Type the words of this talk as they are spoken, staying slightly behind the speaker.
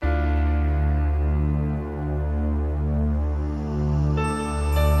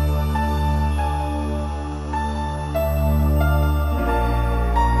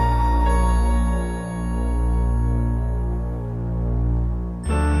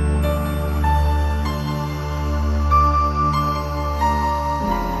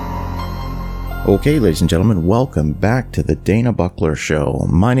Okay, ladies and gentlemen, welcome back to the Dana Buckler Show.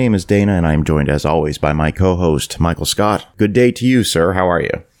 My name is Dana, and I'm joined, as always, by my co-host, Michael Scott. Good day to you, sir. How are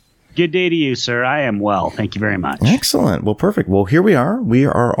you? Good day to you, sir. I am well. Thank you very much. Excellent. Well, perfect. Well, here we are. We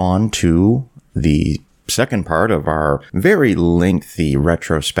are on to the second part of our very lengthy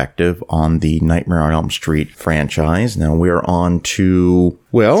retrospective on the Nightmare on Elm Street franchise. Now we're on to,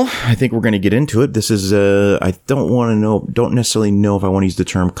 well, I think we're going to get into it. This is, I don't necessarily know if I want to use the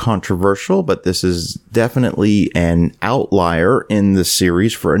term controversial, but this is definitely an outlier in the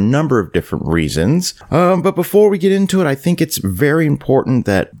series for a number of different reasons. But before we get into it, I think it's very important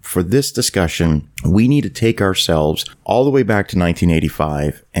that for this discussion, we need to take ourselves all the way back to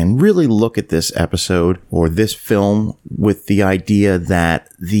 1985 and really look at this episode or this film with the idea that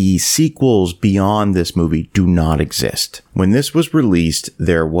the sequels beyond this movie do not exist. When this was released,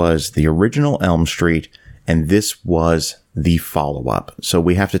 there was the original Elm Street, and this was the follow-up. So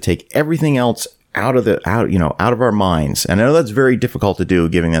we have to take everything else out of our minds. And I know that's very difficult to do,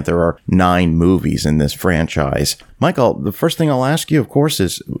 given that there are 9 movies in this franchise. Michael, the first thing I'll ask you, of course,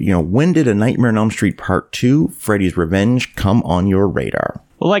 is, when did A Nightmare on Elm Street Part 2, Freddy's Revenge, come on your radar?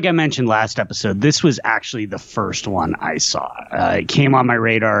 Well, like I mentioned last episode, this was actually the first one I saw. It came on my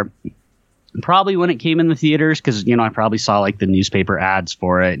radar probably when it came in the theaters, because, I probably saw like the newspaper ads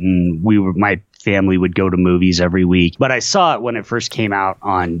for it, and my family would go to movies every week. But I saw it when it first came out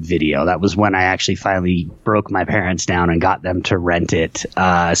on video. That was when I actually finally broke my parents down and got them to rent it.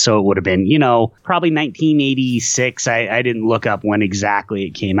 So it would have been, probably 1986. I didn't look up when exactly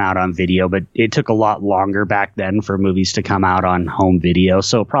it came out on video, but it took a lot longer back then for movies to come out on home video.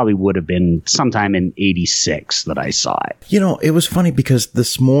 So it probably would have been sometime in 86 that I saw it. It was funny because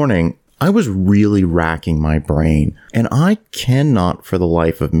this morning, I was really racking my brain, and I cannot for the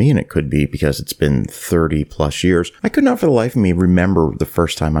life of me, and it could be because it's been 30 plus years, I could not for the life of me remember the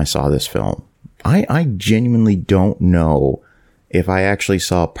first time I saw this film. I genuinely don't know if I actually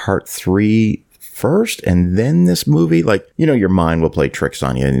saw part 3 first and then this movie. Like, your mind will play tricks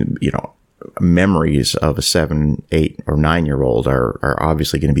on you, and, memories of a 7, 8, or 9-year-old are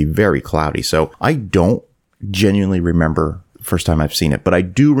obviously going to be very cloudy. So I don't genuinely remember first time I've seen it, but I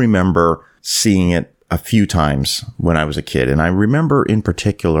do remember seeing it a few times when I was a kid. And I remember in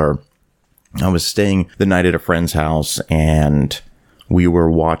particular, I was staying the night at a friend's house and we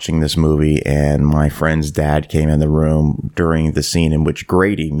were watching this movie, and my friend's dad came in the room during the scene in which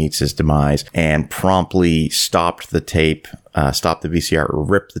Grady meets his demise and promptly stopped the VCR,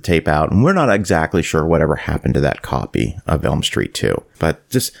 ripped the tape out. And we're not exactly sure whatever happened to that copy of Elm Street 2. But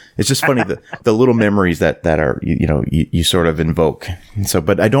it's just funny, the little memories that are, you sort of invoke. So,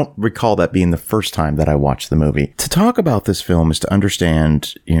 but I don't recall that being the first time that I watched the movie. To talk about this film is to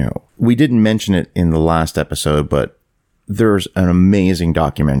understand, we didn't mention it in the last episode, but there's an amazing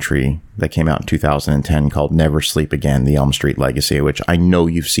documentary that came out in 2010 called Never Sleep Again, The Elm Street Legacy, which I know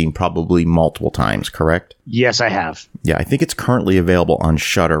you've seen probably multiple times, correct? Yes, I have. Yeah, I think it's currently available on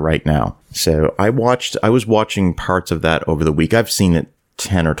Shudder right now. So I was watching parts of that over the week. I've seen it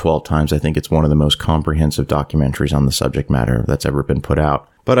 10 or 12 times. I think it's one of the most comprehensive documentaries on the subject matter that's ever been put out.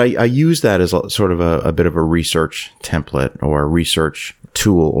 But I use that as sort of a bit of a research template or a research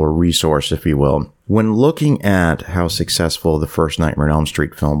tool or resource, if you will. When looking at how successful the first Nightmare on Elm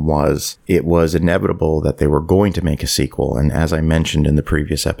Street film was, it was inevitable that they were going to make a sequel. And as I mentioned in the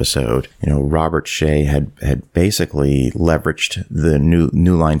previous episode, Robert Shaye had basically leveraged the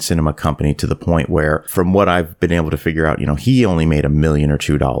New Line Cinema Company to the point where, from what I've been able to figure out, he only made $1 million or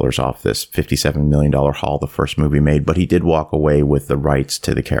 $2 off this $57 million haul the first movie made, but he did walk away with the rights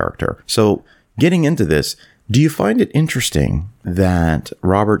to the character. So getting into this, do you find it interesting that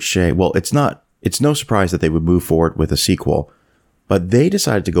Robert Shaye, well, it's no surprise that they would move forward with a sequel, but they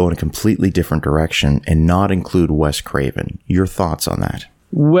decided to go in a completely different direction and not include Wes Craven. Your thoughts on that?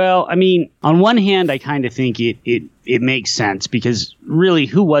 Well, I mean, on one hand, I kind of think it makes sense, because really,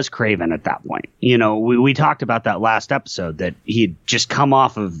 who was Craven at that point? We talked about that last episode, that he had just come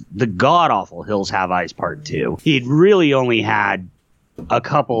off of the god-awful Hills Have Eyes Part 2. He'd really only had a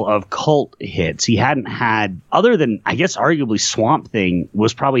couple of cult hits. He hadn't had, other than, I guess, arguably Swamp Thing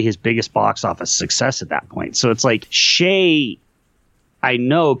was probably his biggest box office success at that point. So it's like Shaye, I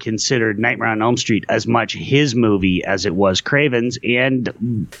know, considered Nightmare on Elm Street as much his movie as it was Craven's.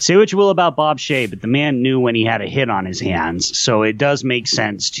 And say what you will about Bob Shaye, but the man knew when he had a hit on his hands. So it does make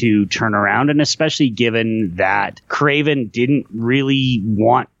sense to turn around, and especially given that Craven didn't really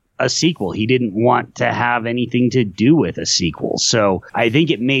want a sequel. He didn't want to have anything to do with a sequel. So I think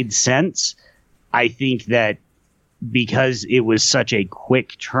it made sense. I think that because it was such a quick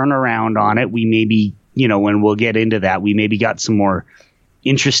turnaround on it, we maybe, when we'll get into that, we maybe got some more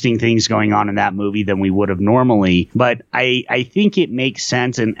interesting things going on in that movie than we would have normally. But I think it makes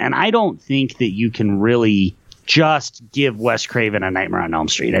sense. And I don't think that you can really just give Wes Craven a Nightmare on Elm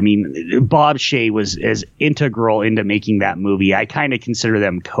Street. I mean, Bob Shaye was as integral into making that movie. I kind of consider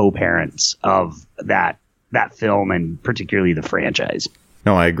them co-parents of that film and particularly the franchise.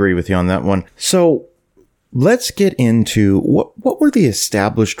 No, I agree with you on that one. So let's get into what were the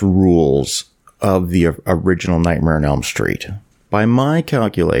established rules of the original Nightmare on Elm Street. By my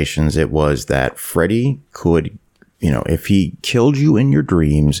calculations, it was that Freddy could, if he killed you in your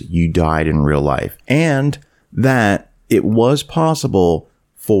dreams, you died in real life. And that it was possible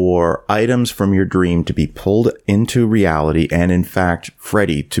for items from your dream to be pulled into reality and, in fact,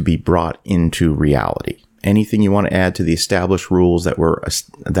 Freddy to be brought into reality. Anything you want to add to the established rules that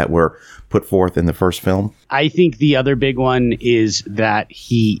were put forth in the first film? I think the other big one is that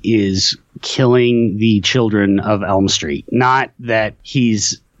he is killing the children of Elm Street. Not that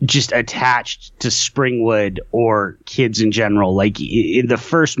he's just attached to Springwood or kids in general. Like in the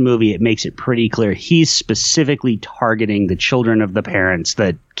first movie, it makes it pretty clear he's specifically targeting the children of the parents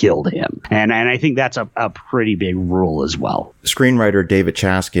that killed him. And I think that's a pretty big rule as well. Screenwriter David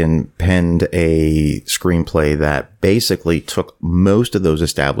Chaskin penned a screenplay that basically took most of those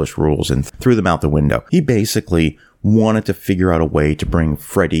established rules and threw them out the window. He basically wanted to figure out a way to bring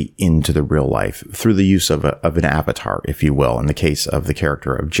Freddy into the real life through the use of an avatar, if you will, in the case of the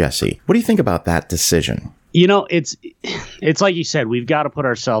character of Jesse. What do you think about that decision? It's like you said, we've got to put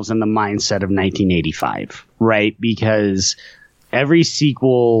ourselves in the mindset of 1985, right? Because every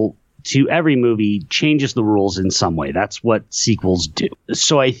sequel to every movie changes the rules in some way. That's what sequels do.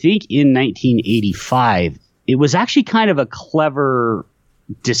 So I think in 1985, it was actually kind of a clever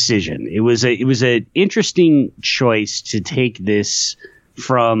decision. It was an interesting choice to take this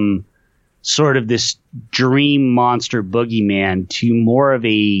from sort of this dream monster boogeyman to more of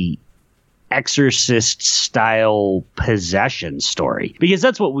a Exorcist style possession story, because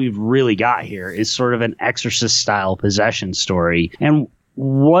that's what we've really got here is sort of an Exorcist style possession story. And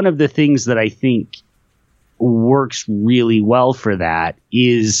one of the things that I think works really well for that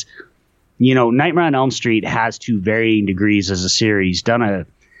is, Nightmare on Elm Street has, to varying degrees as a series, done an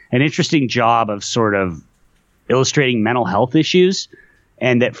interesting job of sort of illustrating mental health issues,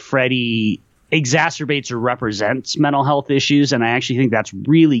 and that Freddy exacerbates or represents mental health issues. And I actually think that's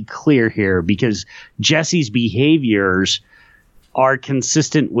really clear here because Jesse's behaviors are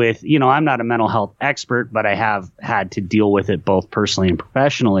consistent with, I'm not a mental health expert, but I have had to deal with it both personally and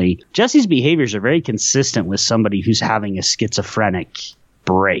professionally. Jesse's behaviors are very consistent with somebody who's having a schizophrenic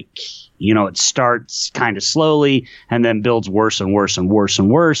break. It starts kind of slowly and then builds worse and worse and worse and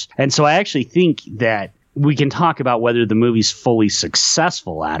worse. And so I actually think that we can talk about whether the movie's fully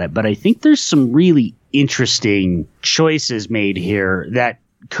successful at it, but I think there's some really interesting choices made here that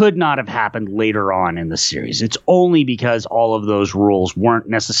could not have happened later on in the series. It's only because all of those rules weren't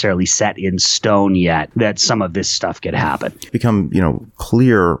necessarily set in stone yet that some of this stuff could happen. Become,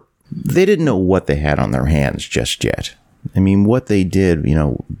 clear. They didn't know what they had on their hands just yet. I mean, what they did,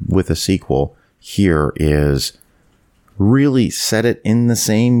 with a sequel here is really set it in the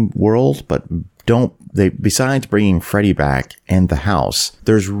same world, but besides bringing Freddy back and the house,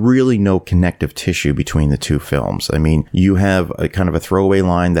 there's really no connective tissue between the two films. I mean, you have a kind of a throwaway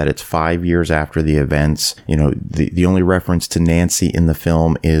line that it's 5 years after the events. The only reference to Nancy in the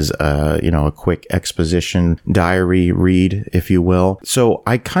film is, a quick exposition diary read, if you will. So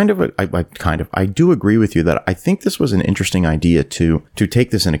I do agree with you that I think this was an interesting idea to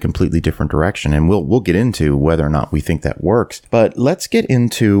take this in a completely different direction. And we'll get into whether or not we think that works. But let's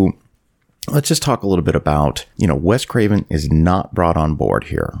just talk a little bit about, Wes Craven is not brought on board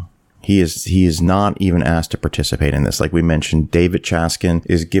here. He is not even asked to participate in this. Like we mentioned, David Chaskin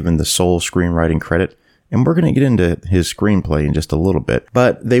is given the sole screenwriting credit. And we're going to get into his screenplay in just a little bit.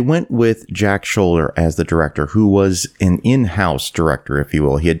 But they went with Jack Shoulder as the director, who was an in-house director, if you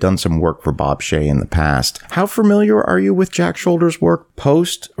will. He had done some work for Bob Shaye in the past. How familiar are you with Jack Shoulder's work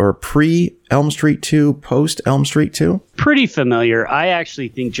post or pre-Elm Street 2, post-Elm Street 2? Pretty familiar. I actually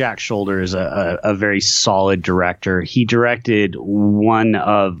think Jack Shoulder is a very solid director. He directed one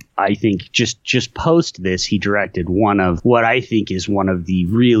of, I think, just post this, he directed one of what I think is one of the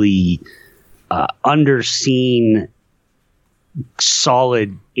really underseen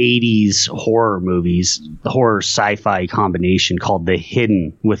solid 80s horror movies, the horror sci-fi combination called The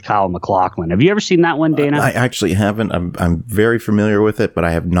Hidden with Kyle MacLachlan. Have you ever seen that one, Dana? I actually haven't. I'm very familiar with it, but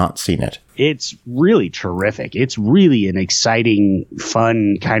I have not seen it. It's really terrific. It's really an exciting,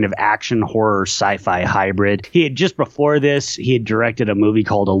 fun kind of action horror sci-fi hybrid. He had just before this, he had directed a movie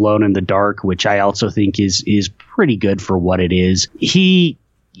called Alone in the Dark, which I also think is pretty good for what it is. He,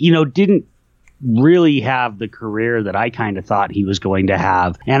 didn't really have the career that I kind of thought he was going to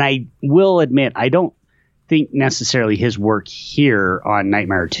have. And I will admit, I don't think necessarily his work here on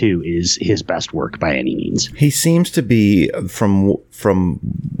Nightmare 2 is his best work by any means. He seems to be, from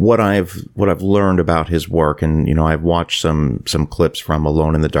what I've learned about his work, and I've watched some clips from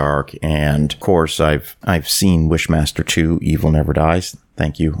Alone in the Dark, and of course I've seen Wishmaster 2: Evil Never Dies.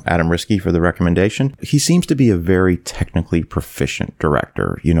 Thank you, Adam Risky, for the recommendation. He seems to be a very technically proficient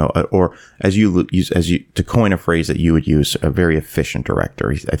director, or as you to coin a phrase that you would use, a very efficient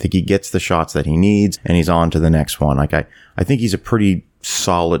director. I think he gets the shots that he needs, and he's on to the next one. Like I think he's a pretty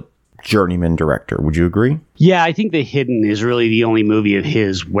solid journeyman director. Would you agree? Yeah, I think The Hidden is really the only movie of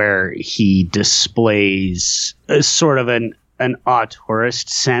his where he displays a sort of an auteurist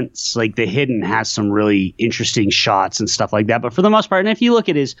sense. Like The Hidden has some really interesting shots and stuff like that. But for the most part, and if you look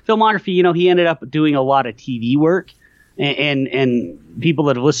at his filmography, he ended up doing a lot of TV work. And people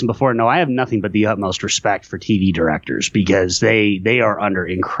that have listened before know I have nothing but the utmost respect for TV directors because they are under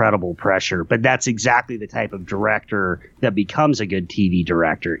incredible pressure. But that's exactly the type of director that becomes a good TV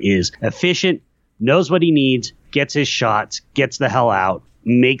director, is efficient, knows what he needs, gets his shots, gets the hell out,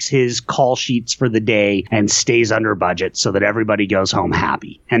 makes his call sheets for the day, and stays under budget so that everybody goes home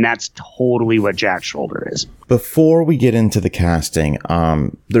happy. And that's totally what Jack Shoulder is. Before we get into the casting,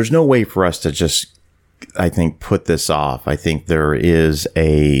 there's no way for us to just, I think, put this off. I think there is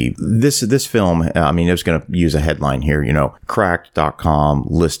this film, I was going to use a headline here, Cracked.com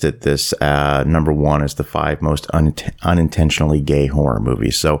listed this number one as the 5 most unintentionally gay horror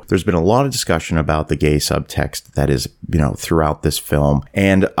movies. So there's been a lot of discussion about the gay subtext that is, throughout this film.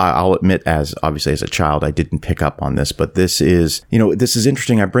 And I'll admit, obviously as a child, I didn't pick up on this, but this is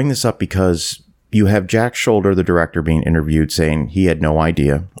interesting. I bring this up because you have Jack Shoulder, the director, being interviewed saying he had no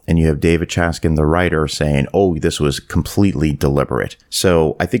idea. And you have David Chaskin, the writer, saying, this was completely deliberate.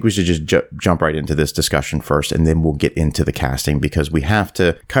 So I think we should just jump right into this discussion first, and then we'll get into the casting, because we have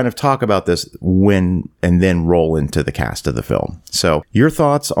to kind of talk about this and then roll into the cast of the film. So your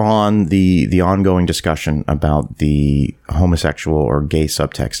thoughts on the ongoing discussion about the homosexual or gay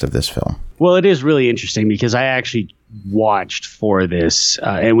subtext of this film? Well, it is really interesting because I actually watched for this,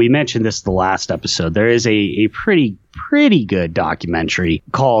 and we mentioned this the last episode. There is a pretty good documentary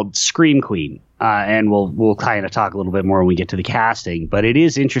called Scream Queen, and we'll kind of talk a little bit more when we get to the casting. But it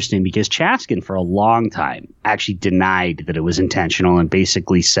is interesting because Chaskin for a long time actually denied that it was intentional and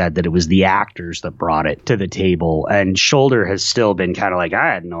basically said that it was the actors that brought it to the table. And Shoulder has still been kind of like,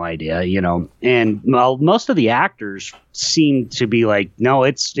 I had no idea, And most of the actors seem to be like, no,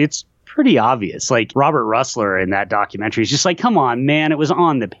 it's pretty obvious. Like Robert Russler in that documentary is just like, come on, man, it was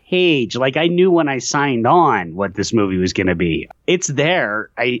on the page. Like I knew when I signed on what this movie was going to be. It's there.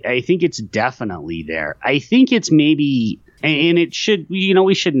 I think it's definitely there. I think it's maybe, and it should,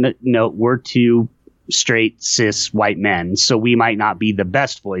 we should note we're two straight cis white men, so we might not be the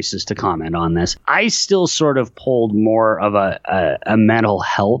best voices to comment on this. I still sort of pulled more of a mental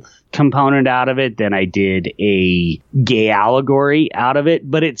health component out of it than I did a gay allegory out of it,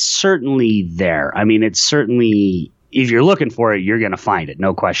 but it's certainly there. It's certainly, if you're looking for it, you're going to find it.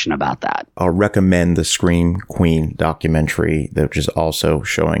 No question about that. I'll recommend the Scream Queen documentary, which is also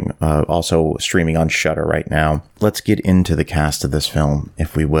streaming on Shudder right now. Let's get into the cast of this film,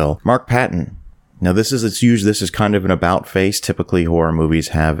 if we will. Mark Patton. Now, this is kind of an about face. Typically, horror movies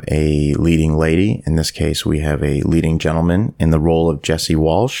have a leading lady. In this case, we have a leading gentleman in the role of Jesse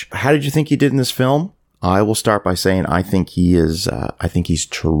Walsh. How did you think he did in this film? I will start by saying I think he's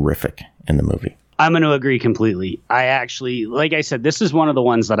terrific in the movie. I'm going to agree completely. I actually, like I said, this is one of the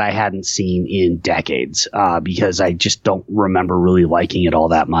ones that I hadn't seen in decades because I just don't remember really liking it all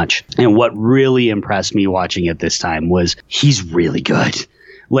that much. And what really impressed me watching it this time was he's really good.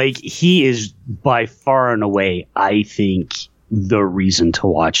 Like, he is by far and away, I think, the reason to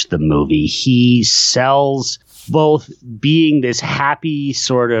watch the movie. He sells both being this happy,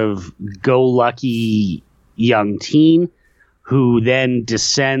 sort of go-lucky young teen who then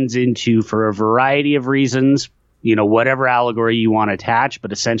descends into, for a variety of reasons, whatever allegory you want to attach,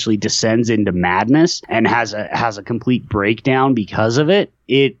 but essentially descends into madness and has a complete breakdown because of it.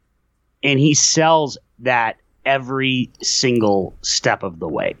 And he sells that every single step of the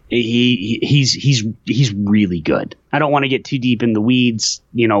way. He's really good. I don't want to get too deep in the weeds,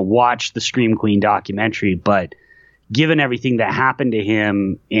 watch the Scream Queen documentary, but given everything that happened to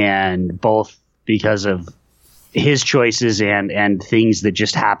him, and both because of his choices and things that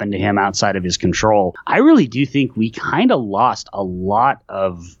just happened to him outside of his control, I really do think we kind of lost a lot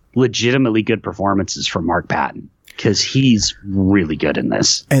of legitimately good performances from Mark Patton, because he's really good in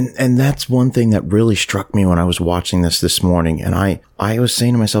this. And that's one thing that really struck me when I was watching this morning. And I was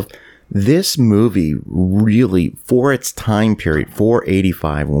saying to myself, this movie really, for its time period, for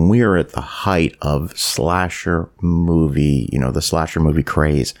 85, when we are at the height of slasher movie, the slasher movie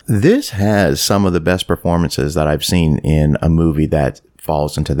craze, this has some of the best performances that I've seen in a movie that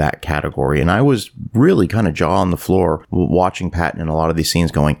falls into that category. And I was really kind of jaw on the floor watching Patton in a lot of these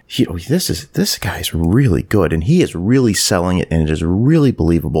scenes going, this guy's really good. And he is really selling it, and it is really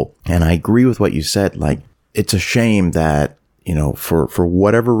believable. And I agree with what you said. Like, it's a shame that, for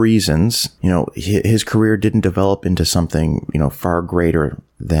whatever reasons, his career didn't develop into something, far greater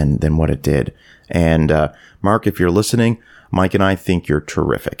than what it did. And, Mark, if you're listening, Mike and I think you're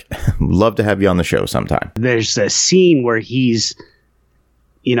terrific. Love to have you on the show sometime. There's a scene where he's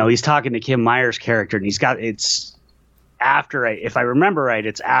talking to Kim Myers' character, and it's after, if I remember right,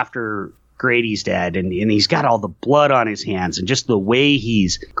 it's after Grady's dead, and he's got all the blood on his hands, and just the way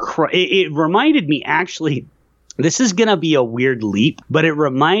it reminded me, actually, this is going to be a weird leap, but it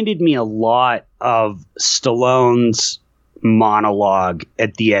reminded me a lot of Stallone's monologue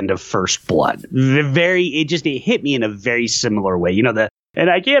at the end of First Blood. It hit me in a very similar way. And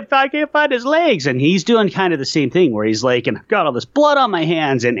I can't find his legs. And he's doing kind of the same thing where he's like, and I've got all this blood on my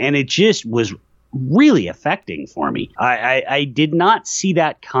hands. And it just was really affecting for me. I did not see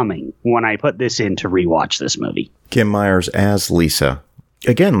that coming when I put this in to rewatch this movie. Kim Myers as Lisa.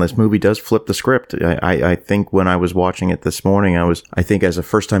 Again, this movie does flip the script. I think when I was watching it this morning, I think as a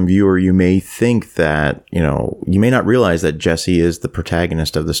first-time viewer, you may think that, you may not realize that Jessie is the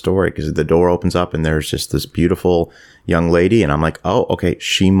protagonist of the story, because the door opens up and there's just this beautiful young lady. And I'm like, oh, okay,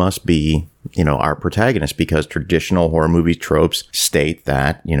 she must be, our protagonist, because traditional horror movie tropes state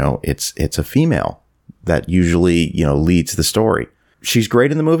that, it's a female that usually, leads the story. She's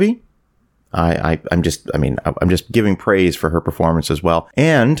great in the movie. I'm just giving praise for her performance as well.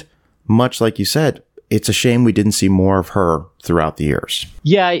 And much like you said, it's a shame we didn't see more of her throughout the years.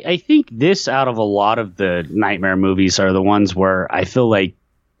 Yeah, I think this, out of a lot of the Nightmare movies, are the ones where I feel like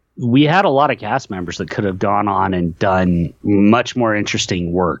we had a lot of cast members that could have gone on and done much more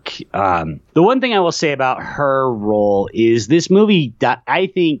interesting work. The one thing I will say about her role is this movie, that I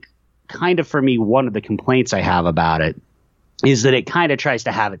think kind of, for me, one of the complaints I have about it is that it kind of tries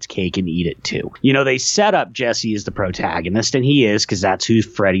to have its cake and eat it too. They set up Jesse as the protagonist, and he is, because that's who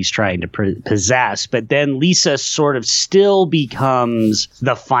Freddy's trying to possess. But then Lisa sort of still becomes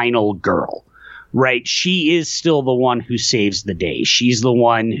the final girl, right? She is still the one who saves the day. She's the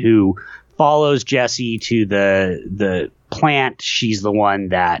one who follows Jesse to the plant. She's the one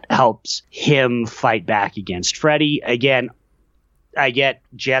that helps him fight back against Freddy. Again, I get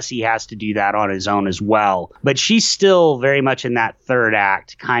Jesse has to do that on his own as well, but she's still very much in that third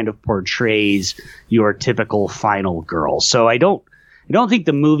act, kind of portrays your typical final girl. So I don't think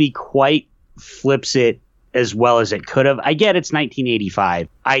the movie quite flips it as well as it could have. I get it's 1985.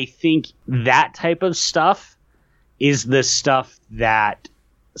 I think that type of stuff is the stuff that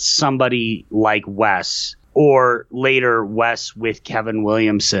somebody like Wes, or later Wes with Kevin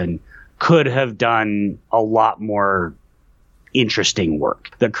Williamson, could have done a lot more interesting work.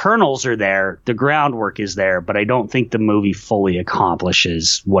 The kernels are there, the groundwork is there, but I don't think the movie fully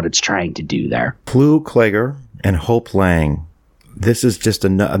accomplishes what it's trying to do there. Clu Klager and Hope Lang. This is just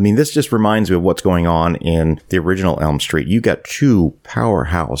this just reminds me of what's going on in the original Elm Street. You got two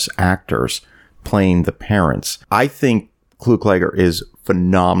powerhouse actors playing the parents. I think Clu Klager is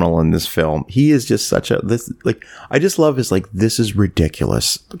phenomenal in this film. He is just I just love his this is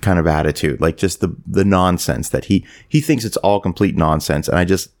ridiculous kind of attitude, just the nonsense that he thinks it's all complete nonsense. And I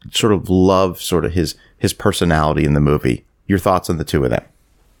just sort of love his personality in the movie. Your thoughts on the two of them?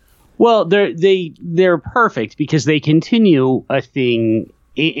 Well, they're perfect because they continue a thing,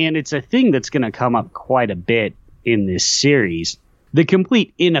 and it's a thing that's going to come up quite a bit in this series. The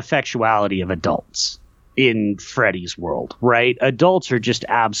complete ineffectuality of adults in Freddy's world, right? Adults are just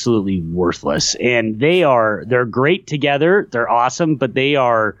absolutely worthless, and they're great together. They're awesome, but they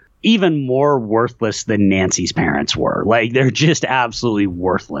are even more worthless than Nancy's parents were. Like, they're just absolutely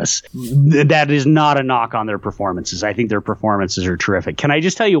worthless. That is not a knock on their performances. I think their performances are terrific. Can I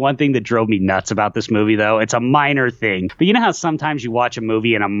just tell you one thing that drove me nuts about this movie, though? It's a minor thing. But you know how sometimes you watch a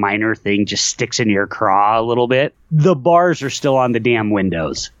movie and a minor thing just sticks in your craw a little bit? The bars are still on the damn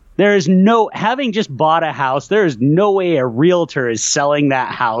windows. There is having just bought a house, there is no way a realtor is selling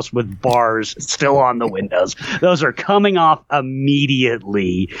that house with bars still on the windows. Those are coming off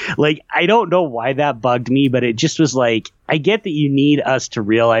immediately. Like, I don't know why that bugged me, but it just was like, I get that you need us to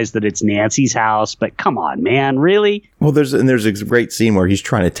realize that it's Nancy's house, but come on, man, really? Well, there's a great scene where he's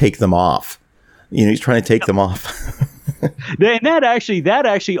trying to take them off. He's trying to take them off. And that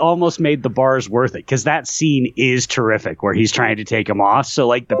actually almost made the bars worth it, because that scene is terrific where he's trying to take him off. So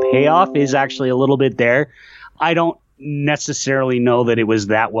like the payoff is actually a little bit there. I don't necessarily know that it was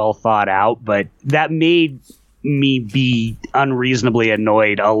that well thought out, but that made me be unreasonably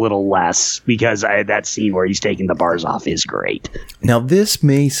annoyed a little less, because that scene where he's taking the bars off is great. Now, this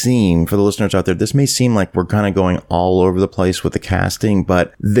may seem, for the listeners out there, this may seem like we're kind of going all over the place with the casting,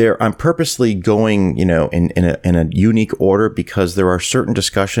 but I'm purposely going, in a unique order, because there are certain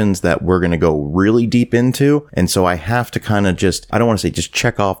discussions that we're going to go really deep into. And so I have to kind of I don't want to say just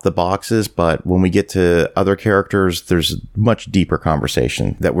check off the boxes, but when we get to other characters, there's much deeper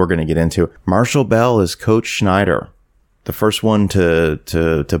conversation that we're going to get into. Marshall Bell is Coach Schneider, the first one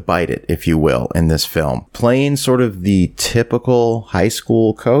to bite it, if you will, in this film, playing sort of the typical high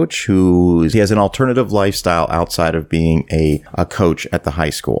school coach he has an alternative lifestyle outside of being a coach at the high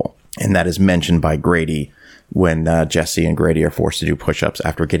school. And that is mentioned by Grady when Jesse and Grady are forced to do push-ups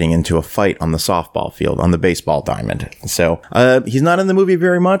after getting into a fight on the softball field, on the baseball diamond. So he's not in the movie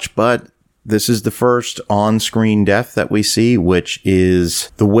very much, but this is the first on-screen death that we see, which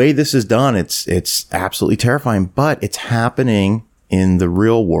is the way this is done. It's absolutely terrifying, but it's happening in the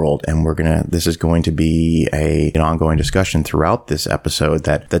real world. And this is going to be an ongoing discussion throughout this episode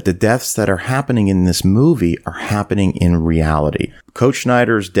that the deaths that are happening in this movie are happening in reality. Coach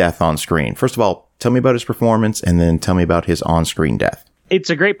Schneider's death on screen. First of all, tell me about his performance, and then tell me about his on-screen death. It's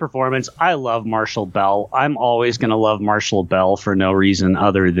a great performance. I love Marshall Bell. I'm always going to love Marshall Bell for no reason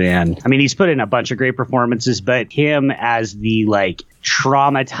other than, he's put in a bunch of great performances, but him as the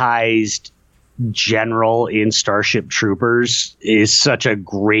traumatized general in Starship Troopers is such a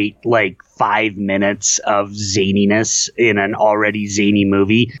great 5 minutes of zaniness in an already zany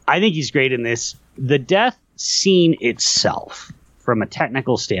movie. I think he's great in this. The death scene itself, from a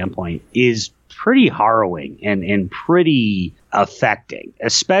technical standpoint, is pretty harrowing and pretty affecting,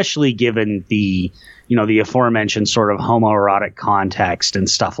 especially given the aforementioned sort of homoerotic context and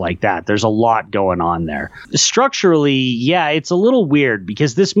stuff like that. There's a lot going on there. Structurally, yeah, it's a little weird,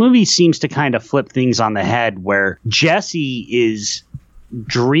 because this movie seems to kind of flip things on the head, where Jesse is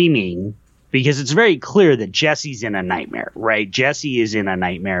dreaming, because it's very clear that Jesse's in a nightmare, right? Jesse is in a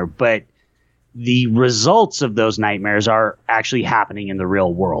nightmare, but the results of those nightmares are actually happening in the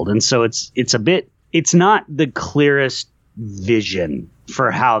real world. And so it's not the clearest vision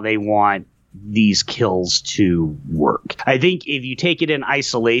for how they want these kills to work. I think if you take it in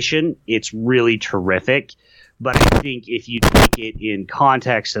isolation, it's really terrific. But I think if you take it in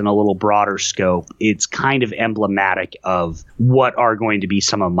context and a little broader scope, it's kind of emblematic of what are going to be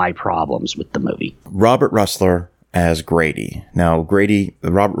some of my problems with the movie. Robert Russler as Grady. Now,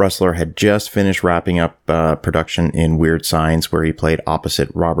 Robert Russler had just finished wrapping up production in Weird Science, where he played opposite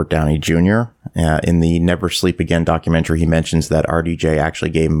Robert Downey Jr. In the Never Sleep Again documentary, he mentions that RDJ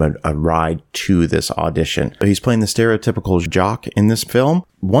actually gave him a ride to this audition. He's playing the stereotypical jock in this film.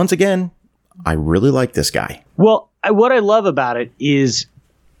 Once again, I really like this guy. Well, what I love about it is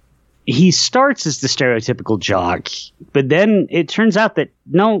he starts as the stereotypical jock, but then it turns out that,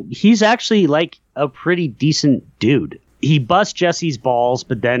 no, he's actually a pretty decent dude. He busts Jesse's balls,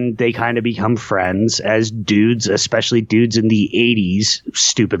 but then they kind of become friends, as dudes, especially dudes in the 80s,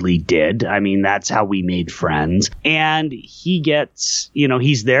 stupidly did. That's how we made friends. And he gets,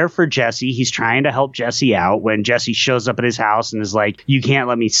 he's there for Jesse. He's trying to help Jesse out when Jesse shows up at his house and is like, "You can't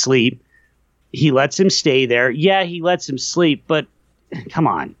let me sleep." He lets him stay there. Yeah, he lets him sleep, but come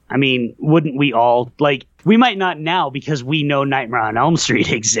on. Wouldn't we all, we might not now because we know Nightmare on Elm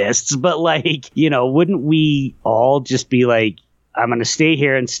Street exists, but wouldn't we all just be like, I'm going to stay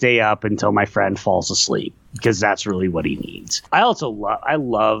here and stay up until my friend falls asleep, because that's really what he needs. I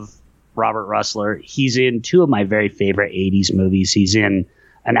love Robert Russler. He's in two of my very favorite 80s movies. He's in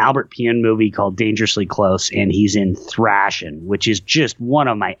an Albert Pyun movie called Dangerously Close, and he's in Thrashin', which is just one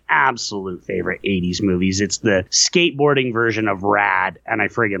of my absolute favorite 80s movies. It's the skateboarding version of Rad, and I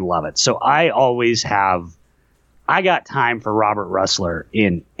friggin' love it. So I always have I got time for Robert Russler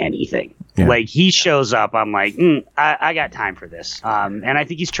in anything. Yeah. Like, he shows up, I'm like, I got time for this. And I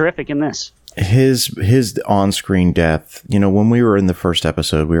think he's terrific in this. His on-screen death, you know, when we were in the first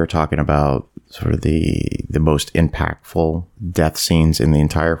episode, we were talking about sort of the most impactful death scenes in the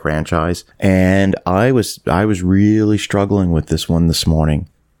entire franchise. And I was really struggling with this one this morning,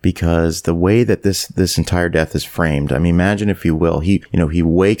 because the way that this entire death is framed, I mean, imagine, if you will, he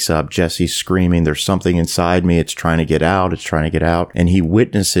wakes up, Jesse's screaming, there's something inside me, it's trying to get out, and he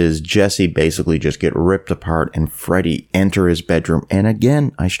witnesses Jesse basically just get ripped apart and Freddy enter his bedroom. And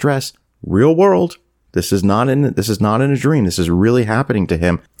again, I stress, real world. This is not in a dream. This is really happening to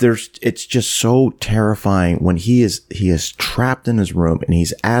him. It's just so terrifying when he is trapped in his room and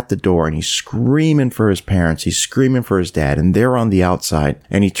he's at the door and he's screaming for his parents. He's screaming for his dad, and they're on the outside,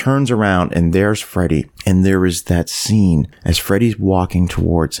 and he turns around and there's Freddy. And there is that scene as Freddy's walking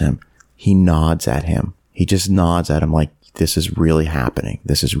towards him. He nods at him. He just nods at him like, this is really happening.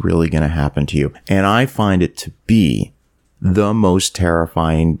 This is really going to happen to you. And I find it to be the most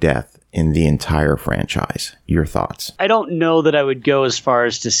terrifying death in the entire franchise. Your thoughts? I don't know that I would go as far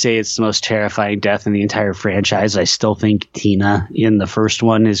as to say it's the most terrifying death in the entire franchise. I still think Tina in the first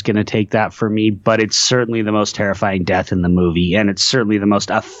one is going to take that for me, but it's certainly the most terrifying death in the movie, and it's certainly the most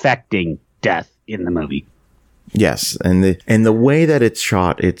affecting death in the movie. Yes, and the way that it's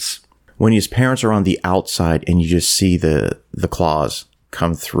shot, it's when his parents are on the outside and you just see the claws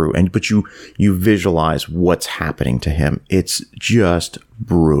come through, but you visualize what's happening to him. It's just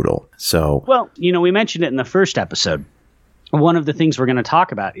brutal. So, well, we mentioned it in the first episode. One of the things we're going to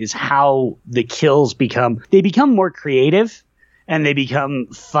talk about is how the kills become more creative, and they become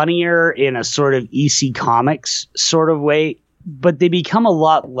funnier in a sort of EC Comics sort of way, but they become a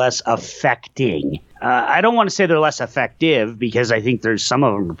lot less affecting. I don't want to say they're less effective, because I think there's some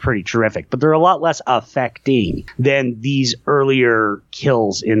of them are pretty terrific, but they're a lot less affecting than these earlier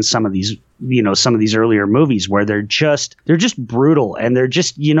kills in some of these earlier movies, where they're just brutal, and they're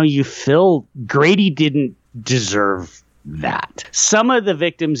just, you feel Grady didn't deserve that. Some of the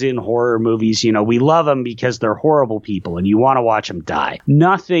victims in horror movies, we love them because they're horrible people and you want to watch them die.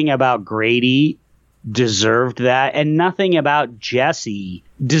 Nothing about Grady deserved that, and nothing about Jesse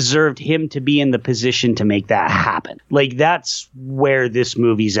deserved him to be in the position to make that happen. Like, that's where this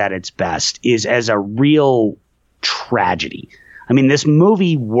movie's at its best, is as a real tragedy. I mean, this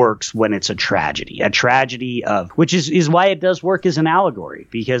movie works when it's a tragedy of, which is why it does work as an allegory,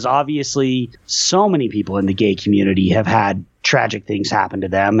 because obviously so many people in the gay community have had tragic things happen to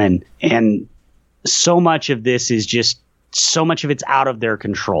them, and so much of this is just, so much of it's out of their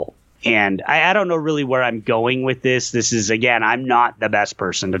control. And I don't know really where I'm going with this. This is, again, I'm not the best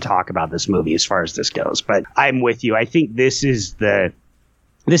person to talk about this movie as far as this goes, but I'm with you. I think this is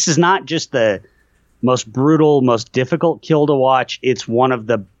not just the most brutal, most difficult kill to watch. It's one of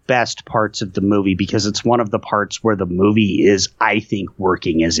the best parts of the movie, because it's one of the parts where the movie is, I think,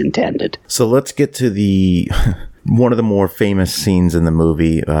 working as intended. So let's get to one of the more famous scenes in the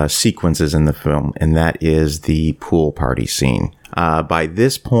movie, sequences in the film, and that is the pool party scene. By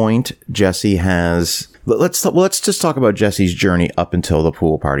this point, Jesse has... Let's just talk about Jesse's journey up until the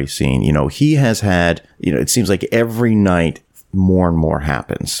pool party scene. He has had, it seems like every night more and more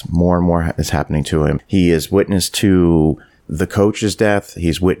happens. More and more is happening to him. He is witness to the coach's death.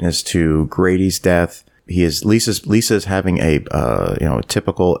 He's witness to Grady's death. Lisa's having a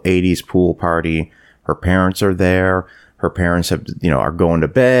typical 80s pool party. Her parents are there. Her parents are going to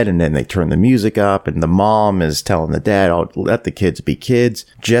bed, and then they turn the music up, and the mom is telling the dad, "Oh, let the kids be kids."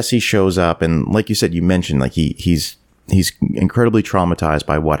 Jesse shows up, and like you said, you mentioned, like he's incredibly traumatized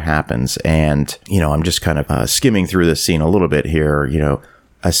by what happens. And, I'm just kind of skimming through this scene a little bit here.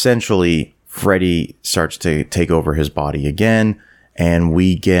 Essentially Freddy starts to take over his body again, and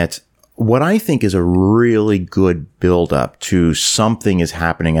we get what I think is a really good build up to something is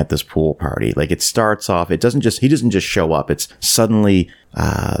happening at this pool party. Like, it starts off, he doesn't just show up. It's suddenly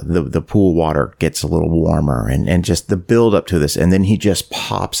the pool water gets a little warmer, and just the build up to this. And then he just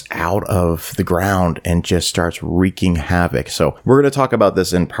pops out of the ground and just starts wreaking havoc. So we're going to talk about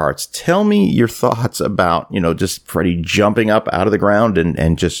this in parts. Tell me your thoughts about, just Freddy jumping up out of the ground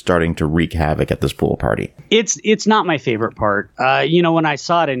and just starting to wreak havoc at this pool party. It's not my favorite part. When I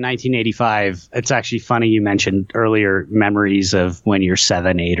saw it in 1985, it's actually funny you mentioned earlier memories of when you're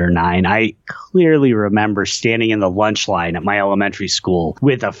 7, 8, or 9. I clearly remember standing in the lunch line at my elementary school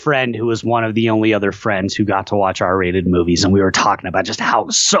with a friend who was one of the only other friends who got to watch R-rated movies, and we were talking about just how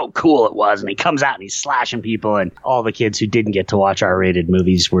so cool it was. And he comes out and he's slashing people, and all the kids who didn't get to watch R-rated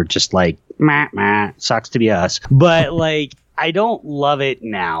movies were just like, meh, sucks to be us. But like, I don't love it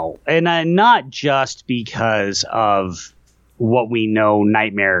now. And not just because of what we know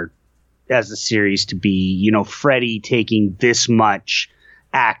Nightmare as a series to be, Freddy taking this much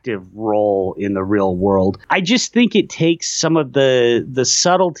active role in the real world. I just think it takes some of the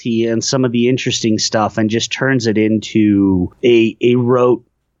subtlety and some of the interesting stuff and just turns it into a rote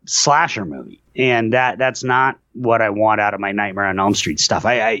slasher movie. And that's not what I want out of my Nightmare on Elm Street stuff.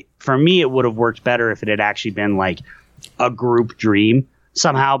 For me, it would have worked better if it had actually been like a group dream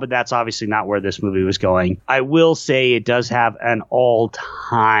somehow, but that's obviously not where this movie was going. I will say it does have an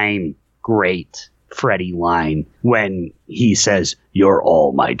all-time great Freddy line when he says, "You're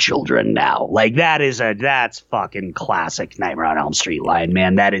all my children now." Like that's fucking classic Nightmare on Elm Street line,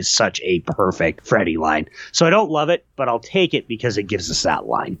 man. That is such a perfect Freddy line. So I don't love it, but I'll take it because it gives us that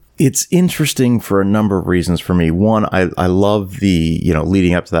line. It's interesting for a number of reasons for me. One, I love the,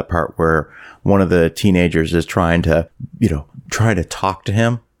 leading up to that part where one of the teenagers is trying to talk to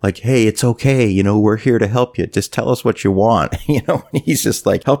him. Like, hey, it's okay. We're here to help you. Just tell us what you want. He's just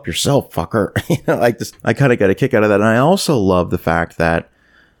like, help yourself, fucker. Like this. I kind of got a kick out of that. And I also love the fact that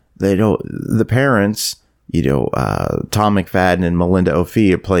the parents, Tom McFadden and Melinda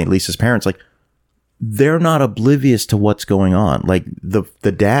O'Fee are playing Lisa's parents. Like, they're not oblivious to what's going on. Like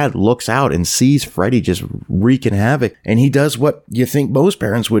the dad looks out and sees Freddy just wreaking havoc. And he does what you think most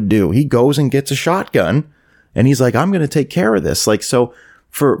parents would do. He goes and gets a shotgun and he's like, I'm going to take care of this. Like, so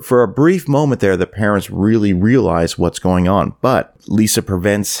for a brief moment there, the parents really realize what's going on. But Lisa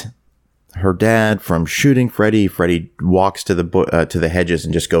prevents her dad from shooting Freddy. Freddy walks to the hedges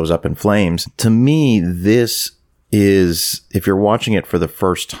and just goes up in flames. To me, this is, if you're watching it for the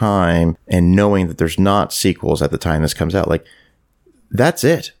first time and knowing that there's not sequels at the time this comes out, like, that's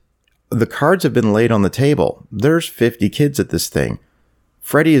it. The cards have been laid on the table. There's 50 kids at this thing.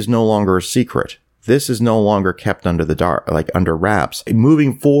 Freddy is no longer a secret. This is no longer kept under the dark, like under wraps.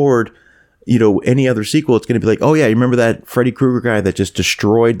 Moving forward, any other sequel, it's going to be like, oh yeah, you remember that Freddy Krueger guy that just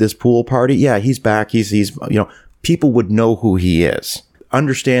destroyed this pool party? Yeah, he's back. He's people would know who he is.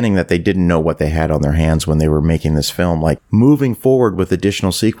 Understanding that they didn't know what they had on their hands when they were making this film, like moving forward with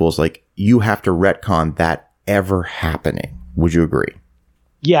additional sequels, like you have to retcon that ever happening. Would you agree?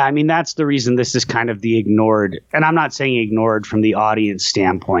 Yeah, I mean, that's the reason this is kind of the ignored, and I'm not saying ignored from the audience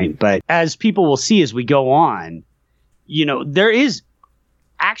standpoint, but as people will see as we go on, there is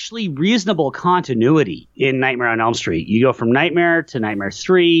actually reasonable continuity in Nightmare on Elm Street. You go from Nightmare to Nightmare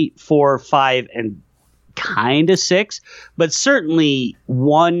 3, 4, 5, and kind of 6, but certainly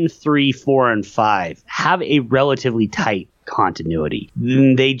 1, 3, 4, and 5 have a relatively tight continuity.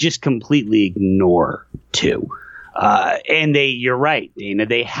 They just completely ignore 2. And you're right, Dana,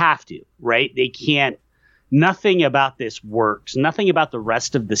 they have to, right? They can't, nothing about this works. Nothing about the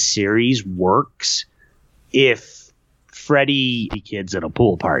rest of the series works if Freddy kids at a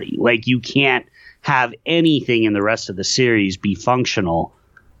pool party. Like, you can't have anything in the rest of the series be functional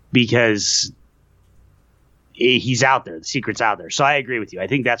because he's out there. The secret's out there. So I agree with you. I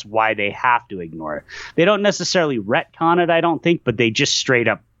think that's why they have to ignore it. They don't necessarily retcon it, I don't think, but they just straight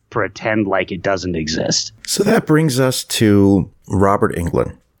up pretend like it doesn't exist. So that brings us to Robert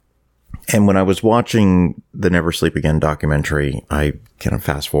Englund. And when I was watching the Never Sleep Again documentary, I kind of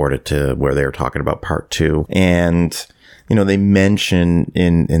fast forwarded to where they were talking about part 2. And, they mention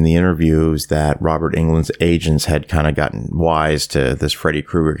in the interviews that Robert Englund's agents had kind of gotten wise to this Freddy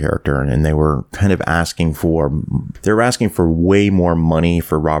Krueger character. And they were kind of asking for way more money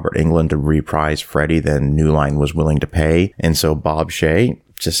for Robert Englund to reprise Freddy than New Line was willing to pay. And so Bob Shea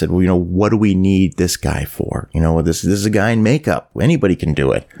just said, well, what do we need this guy for? This is a guy in makeup. Anybody can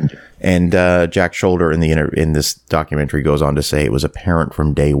do it. And Jack Shoulder in this documentary goes on to say it was apparent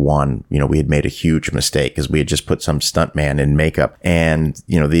from day one, we had made a huge mistake because we had just put some stuntman in makeup. And,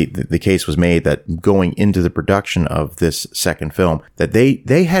 the case was made that going into the production of this second film, that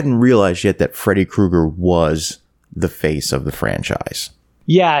they hadn't realized yet that Freddy Krueger was the face of the franchise.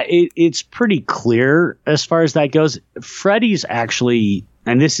 Yeah, it's pretty clear as far as that goes. Freddy's actually,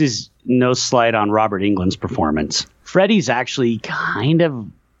 and this is no slight on Robert Englund's performance, Freddy's actually kind of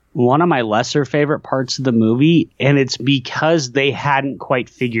one of my lesser favorite parts of the movie, and it's because they hadn't quite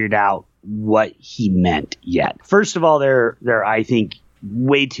figured out what he meant yet. First of all, there are, I think,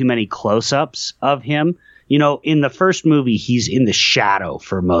 way too many close-ups of him. In the first movie, he's in the shadow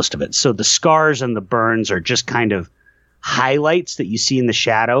for most of it. So the scars and the burns are just kind of highlights that you see in the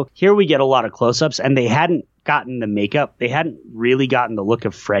shadow. Here we get a lot of close-ups, and they hadn't gotten the makeup. They hadn't really gotten the look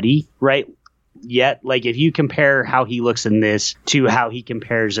of Freddy right yet. Like, if you compare how he looks in this to how he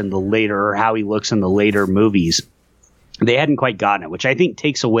compares in the later, or how he looks in the later movies, they hadn't quite gotten it, which I think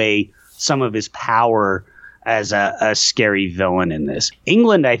takes away some of his power as a scary villain in this.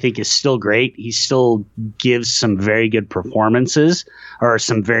 England, I think, is still great. He still gives some very good performances or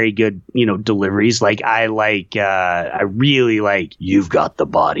some very good, deliveries. Like I really like, "You've got the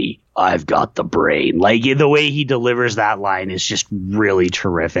body, I've got the brain." Like the way he delivers that line is just really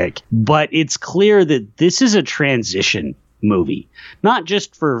terrific. But it's clear that this is a transition movie, not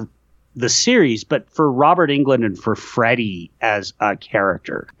just for the series, but for Robert Englund and for Freddy as a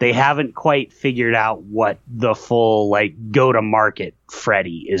character. They haven't quite figured out what the full go to market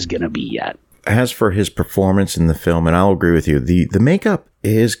Freddy is going to be yet. As for his performance in the film, and I'll agree with you, the makeup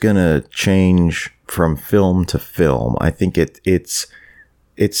is going to change from film to film. I think it's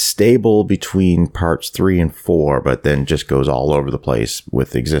stable between parts 3 and 4, but then just goes all over the place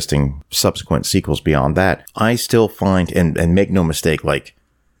with existing subsequent sequels beyond that. I still find, and make no mistake,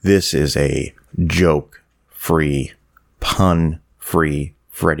 this is a joke-free, pun-free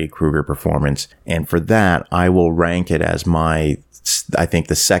Freddy Krueger performance. And for that, I will rank it as I think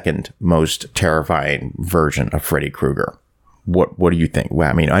the second most terrifying version of Freddy Krueger. What do you think?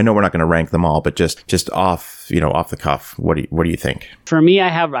 Well, I mean, I know we're not going to rank them all, but just off the cuff, what do you think? For me,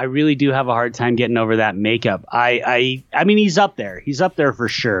 I really do have a hard time getting over that makeup. I mean, he's up there. He's up there for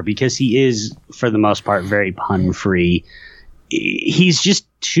sure because he is, for the most part, very pun-free. He's just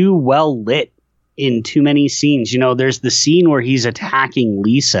too well lit in too many scenes. There's the scene where he's attacking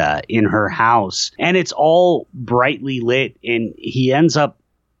Lisa in her house and it's all brightly lit and he ends up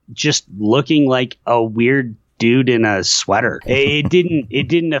just looking like a weird dude in a sweater. It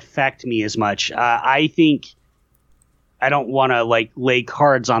didn't affect me as much. I think I don't want to lay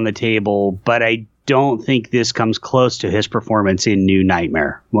cards on the table, but I don't think this comes close to his performance in New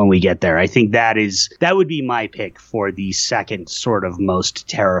Nightmare when we get there. I think that would be my pick for the second sort of most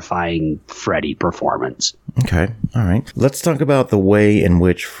terrifying Freddy performance. Okay. All right. Let's talk about the way in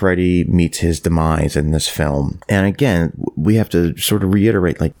which Freddy meets his demise in this film. And again, we have to sort of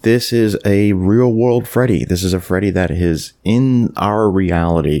reiterate, this is a real world Freddy. This is a Freddy that is in our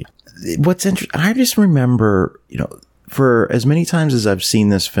reality. What's interesting, I just remember, for as many times as I've seen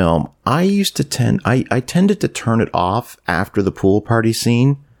this film, I tended to turn it off after the pool party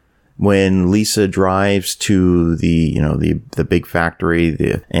scene when Lisa drives to the big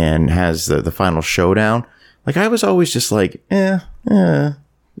factory and has the final showdown. I was always just not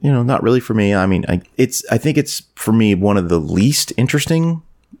really for me. I mean, I think it's for me one of the least interesting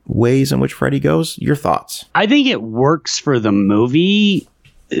ways in which Freddy goes. Your thoughts? I think it works for the movie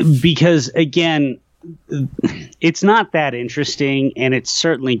because, again, it's not that interesting, and it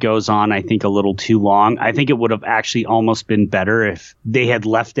certainly goes on, I think, a little too long. I think it would have actually almost been better if they had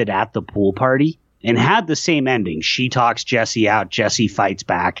left it at the pool party and had the same ending. She talks Jesse out. Jesse fights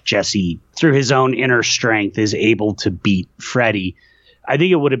back. Jesse, through his own inner strength, is able to beat Freddy. I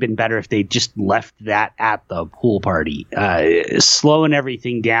think it would have been better if they just left that at the pool party. Slowing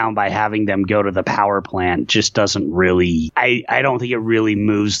everything down by having them go to the power plant just doesn't really... I don't think it really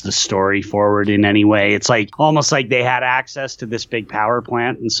moves the story forward in any way. It's almost like they had access to this big power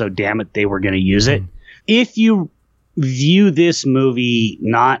plant, and so damn it, they were going to use it. If you view this movie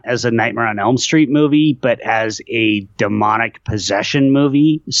not as a Nightmare on Elm Street movie, but as a demonic possession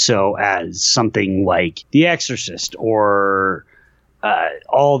movie, so as something like The Exorcist or...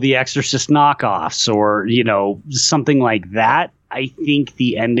 all the Exorcist knockoffs or, something like that, I think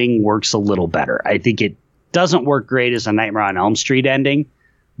the ending works a little better. I think it doesn't work great as a Nightmare on Elm Street ending,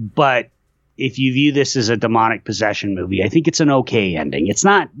 but if you view this as a demonic possession movie, I think it's an okay ending. It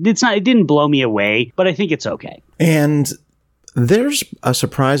didn't blow me away, but I think it's okay. And there's a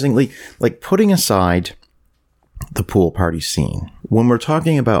surprisingly, putting aside the pool party scene, when we're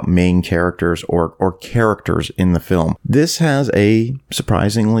talking about main characters or characters in the film, this has a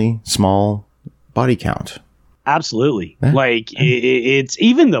surprisingly small body count. Absolutely. It's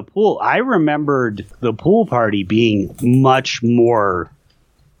even the pool. I remembered the pool party being much more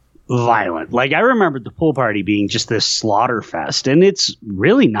violent. I remembered the pool party being just this slaughter fest, and it's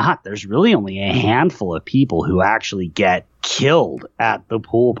really not. There's really only a handful of people who actually get killed at the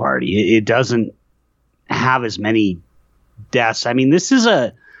pool party. It doesn't have as many deaths. I mean, this is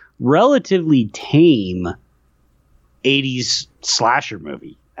a relatively tame 80s slasher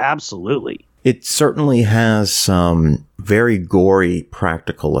movie. Absolutely. It certainly has some very gory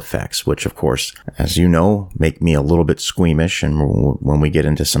practical effects, which, of course, as you know, make me a little bit squeamish. And when we get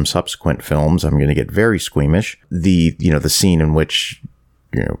into some subsequent films, I'm going to get very squeamish. The scene in which,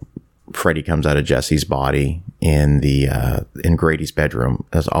 Freddy comes out of Jesse's body in in Grady's bedroom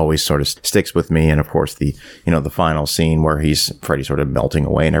as always sort of sticks with me. And of course the final scene where Freddy sort of melting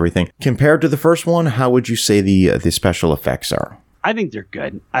away and everything. Compared to the first one, how would you say the special effects are? I think they're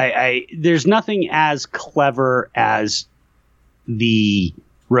good. There's nothing as clever as the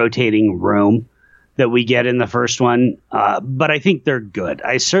rotating room that we get in the first one, but I think they're good.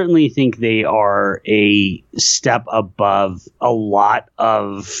 I certainly think they are a step above a lot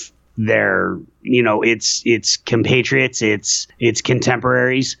of their, it's compatriots, it's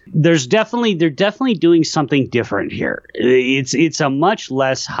contemporaries. They're definitely doing something different here. It's a much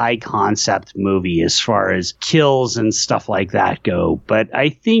less high concept movie as far as kills and stuff like that go, but I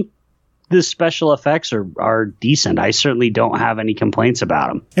think the special effects are decent. I certainly don't have any complaints about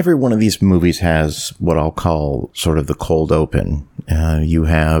them. Every one of these movies has what I'll call sort of the cold open. You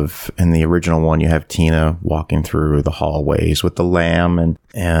have, in the original one, you have Tina walking through the hallways with the lamb.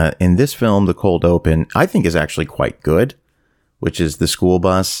 And in this film, the cold open, I think, is actually quite good, which is the school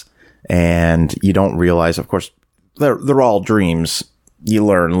bus. And you don't realize, of course, they're all dreams. You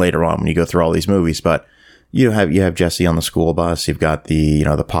learn later on when you go through all these movies, but you have Jesse on the school bus. You've got the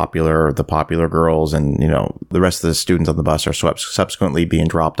popular girls, and the rest of the students on the bus are subsequently being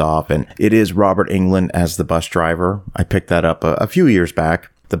dropped off. And it is Robert Englund as the bus driver. I picked that up a few years back.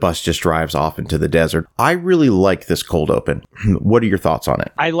 The bus just drives off into the desert. I really like this cold open. What are your thoughts on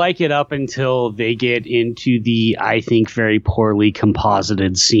it? I like it up until they get into the, I think, very poorly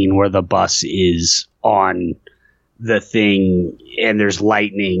composited scene where the bus is on the thing and there's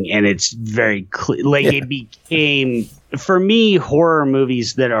lightning and it's very clear. It became, for me, horror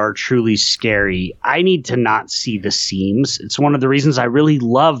movies that are truly scary, I need to not see the seams. It's one of the reasons I really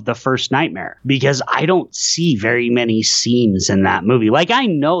love The First Nightmare, because I don't see very many seams in that movie. I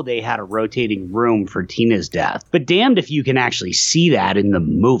know they had a rotating room for Tina's death, but damned if you can actually see that in the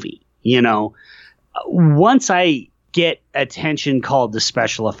movie. Once I get attention called to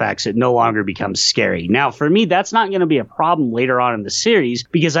special effects, it no longer becomes scary. Now, for me, that's not going to be a problem later on in the series,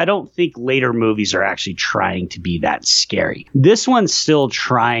 because I don't think later movies are actually trying to be that scary. This one's still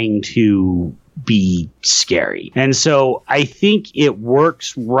trying to be scary. And so I think it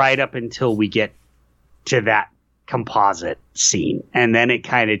works right up until we get to that composite scene. And then it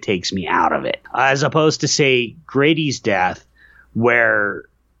kind of takes me out of it. As opposed to, say, Grady's death, where,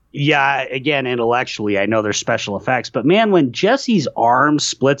 yeah, again, intellectually, I know there's special effects, but man, when Jesse's arm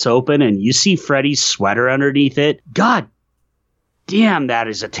splits open and you see Freddy's sweater underneath it, God damn, that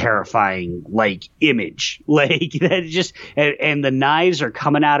is a terrifying, image. That just, and the knives are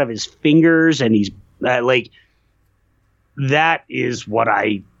coming out of his fingers, and he's, that is what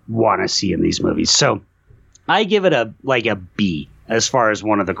I want to see in these movies. So I give it a B as far as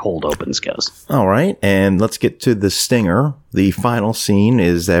one of the cold opens goes. All right. And let's get to the stinger. The final scene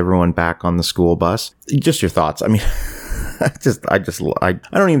is everyone back on the school bus. Just your thoughts. I mean, I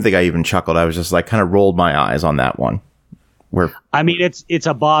don't even think I even chuckled. I was just kind of rolled my eyes on that one. It's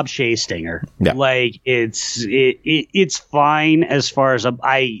a Bob Shea stinger. Yeah. It's fine as far as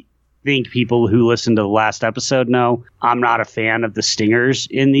I think people who listen to the last episode know I'm not a fan of the stingers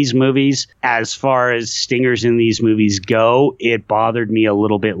in these movies. As far as stingers in these movies go, it bothered me a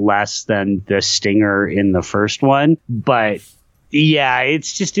little bit less than the stinger in the first one. But yeah,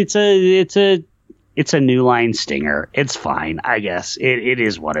 it's a new line stinger. It's fine, I guess. It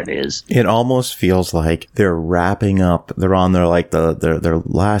is what it is. It almost feels like they're wrapping up. They're on their their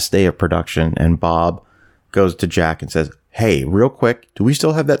last day of production, and Bob goes to Jack and says, "Hey, real quick, do we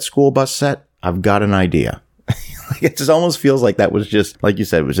still have that school bus set? I've got an idea." It just almost feels like that was just, like you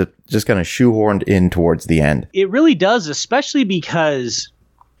said, it was just kind of shoehorned in towards the end. It really does, especially because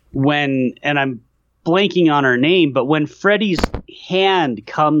and I'm blanking on her name, but when Freddy's hand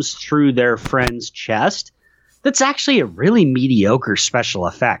comes through their friend's chest, that's actually a really mediocre special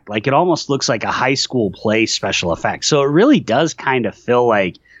effect. It almost looks like a high school play special effect. So it really does kind of feel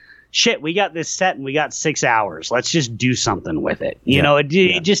like, shit, we got this set and we got 6 hours. Let's just do something with it.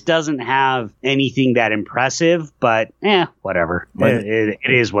 It just doesn't have anything that impressive, but whatever. It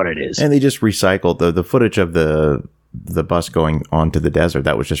is what it is. And they just recycled the footage of the bus going onto the desert.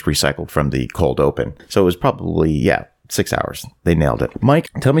 That was just recycled from the cold open. So it was probably, 6 hours. They nailed it. Mike,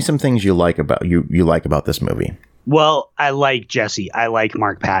 tell me some things you like about this movie. Well, I like Jesse. I like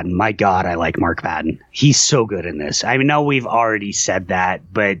Mark Patton. My God, I like Mark Patton. He's so good in this. I know we've already said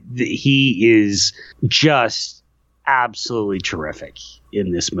that, but he is just absolutely terrific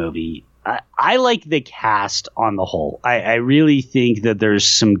in this movie. I like the cast on the whole. I really think that there's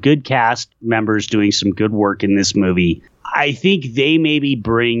some good cast members doing some good work in this movie. I think they maybe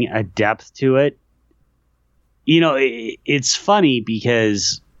bring a depth to it. It's funny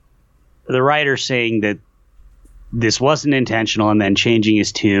because the writer's saying that this wasn't intentional and then changing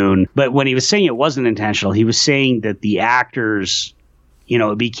his tune. But when he was saying it wasn't intentional, he was saying that the actors,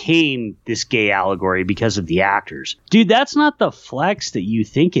 It became this gay allegory because of the actors. Dude, that's not the flex that you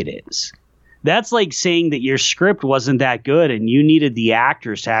think it is. That's like saying that your script wasn't that good and you needed the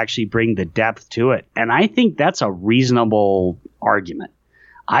actors to actually bring the depth to it. And I think that's a reasonable argument.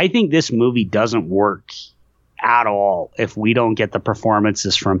 I think this movie doesn't work at all if we don't get the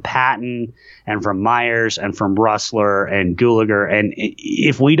performances from Patton and from Myers and from Rustler and Gulager. And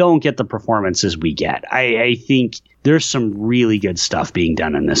if we don't get the performances we get, I think there's some really good stuff being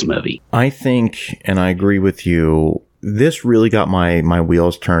done in this movie. I think, and I agree with you, this really got my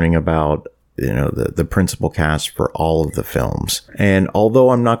wheels turning about the principal cast for all of the films. And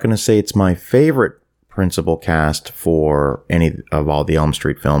although I'm not going to say it's my favorite principal cast for any of all the Elm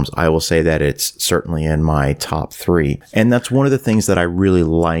Street films, I will say that it's certainly in my top 3. And that's one of the things that I really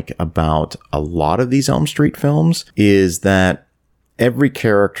like about a lot of these Elm Street films is that every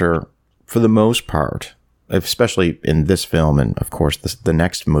character, for the most part, especially in this film and of course the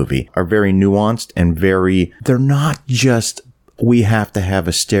next movie, are very nuanced and they're not just, we have to have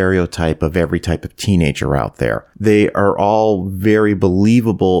a stereotype of every type of teenager out there. They are all very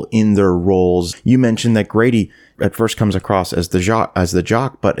believable in their roles. You mentioned that Grady at first comes across as the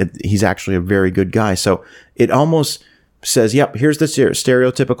jock, but he's actually a very good guy. So it almost says, yep, here's the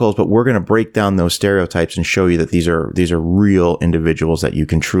stereotypicals, but we're going to break down those stereotypes and show you that these are real individuals that you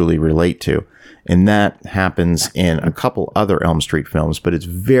can truly relate to. And that happens in a couple other Elm Street films, but it's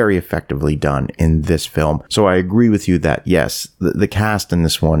very effectively done in this film. So I agree with you that, yes, the cast in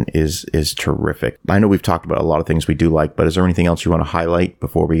this one is terrific. I know we've talked about a lot of things we do like, but is there anything else you want to highlight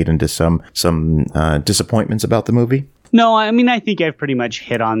before we get into some disappointments about the movie? No, I mean, I think I've pretty much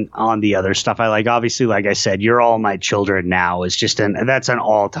hit on the other stuff I like. Obviously, like I said, "You're All My Children Now" is just that's an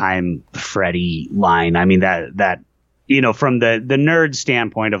all-time Freddy line. I mean, that from the nerd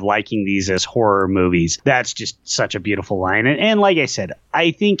standpoint of liking these as horror movies, that's just such a beautiful line. And like I said,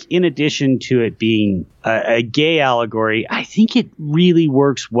 I think in addition to it being a gay allegory, I think it really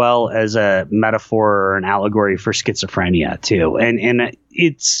works well as a metaphor or an allegory for schizophrenia too. And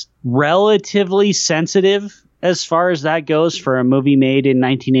it's relatively sensitive as far as that goes for a movie made in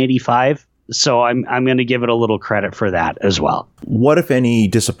 1985. So I'm going to give it a little credit for that as well. What, if any,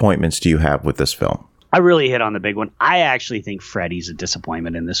 disappointments do you have with this film? I really hit on the big one. I actually think Freddy's a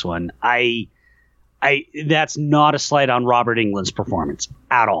disappointment in this one. That's not a slight on Robert Englund's performance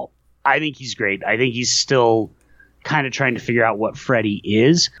at all. I think he's great. I think he's still kind of trying to figure out what Freddy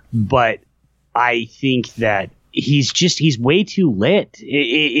is, but I think that he's way too lit.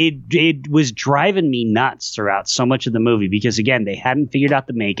 It was driving me nuts throughout so much of the movie because, again, they hadn't figured out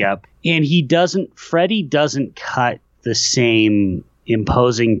the makeup, and Freddy doesn't cut the same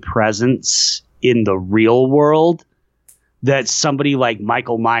imposing presence in the real world that somebody like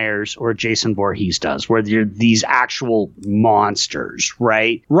Michael Myers or Jason Voorhees does, where they're these actual monsters,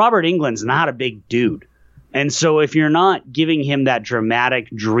 right? Robert Englund's not a big dude. And so if you're not giving him that dramatic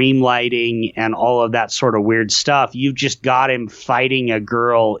dream lighting and all of that sort of weird stuff, you've just got him fighting a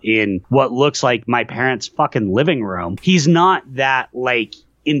girl in what looks like my parents' fucking living room. He's not that like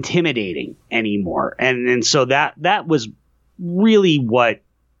intimidating anymore. And so that was really what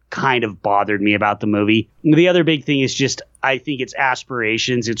kind of bothered me about the movie. The other big thing is just, I think its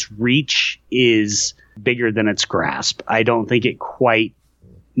aspirations, its reach is bigger than its grasp. I don't think it quite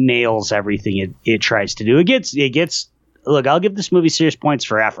nails everything it tries to do. It gets look, I'll give this movie serious points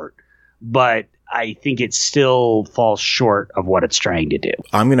for effort, but I think it still falls short of what it's trying to do.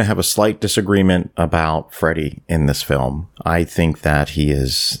 I'm going to have a slight disagreement about Freddy in this film. I think that he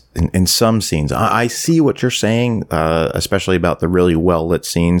is, in some scenes, I see what you're saying, especially about the really well-lit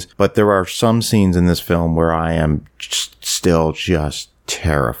scenes, but there are some scenes in this film where I am still just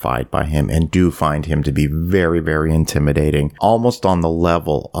terrified by him and do find him to be very, very intimidating, almost on the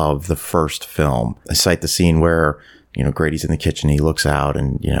level of the first film. I cite the scene where Grady's in the kitchen, he looks out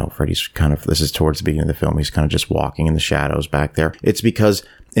and, Freddy's this is towards the beginning of the film, he's kind of just walking in the shadows back there. It's because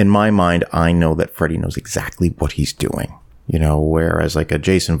in my mind, I know that Freddy knows exactly what he's doing. Whereas like a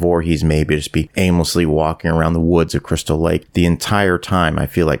Jason Voorhees maybe just be aimlessly walking around the woods of Crystal Lake. The entire time, I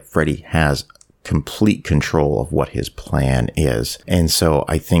feel like Freddy has complete control of what his plan is. And so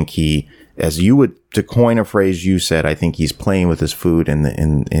I think he, as you would, to coin a phrase you said, I think he's playing with his food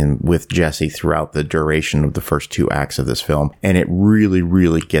in with Jesse throughout the duration of the first 2 acts of this film. And it really,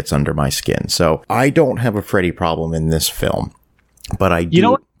 really gets under my skin. So I don't have a Freddy problem in this film, but I do. You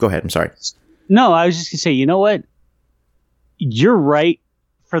know what? Go ahead. I'm sorry. No, I was just going to say, you know what? You're right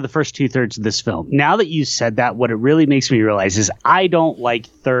for the first 2/3 of this film. Now that you said that, what it really makes me realize is I don't like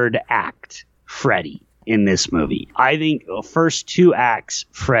third act Freddy. in this movie. I think the first 2 acts,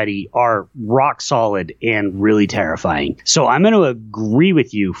 Freddy, are rock solid and really terrifying. So I'm going to agree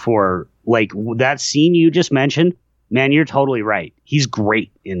with you for like that scene you just mentioned. Man, you're totally right. He's great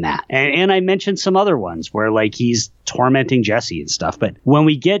in that. And I mentioned some other ones where like he's tormenting Jesse and stuff. But when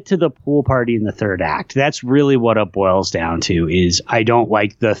we get to the pool party in the 3rd act, that's really what it boils down to is I don't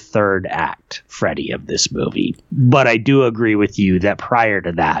like the 3rd act Freddy of this movie. But I do agree with you that prior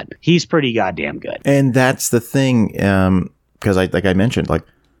to that, he's pretty goddamn good. And that's the thing, because like I mentioned, like,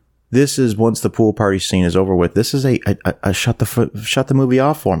 this is, once the pool party scene is over with, this is a shut the movie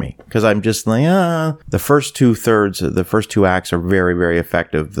off for me. Because I'm just like, the first 2/3, the first 2 acts are very, very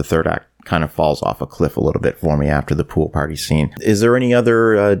effective. The 3rd act kind of falls off a cliff a little bit for me after the pool party scene. Is there any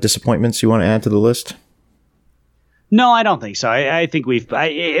other disappointments you want to add to the list? No, I don't think so. I think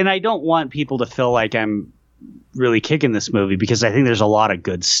and I don't want people to feel like I'm really kicking this movie because I think there's a lot of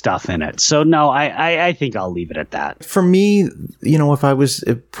good stuff in it. So no, I think I'll leave it at that. For me, if I was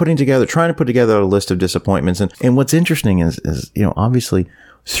trying to put together a list of disappointments, and what's interesting is, obviously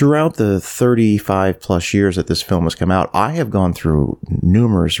throughout the 35 plus years that this film has come out, I have gone through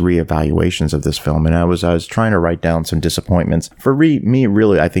numerous reevaluations of this film, and I was trying to write down some disappointments. For me,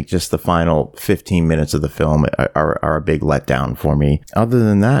 really, I think just the final 15 minutes of the film are a big letdown for me. Other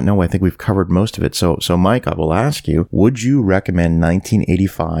than that, no, I think we've covered most of it. So Mike, I will ask you, would you recommend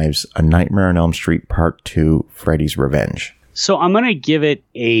 1985's A Nightmare on Elm Street Part 2, Freddy's Revenge? So I'm going to give it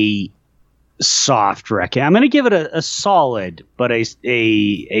a soft I'm going to give it a solid, but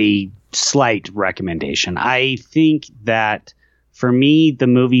a slight recommendation. I think that for me, the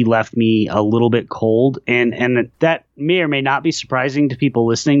movie left me a little bit cold, and that may or may not be surprising to people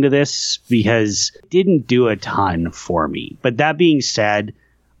listening to this because it didn't do a ton for me. But that being said,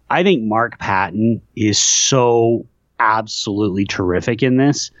 I think Mark Patton is so absolutely terrific in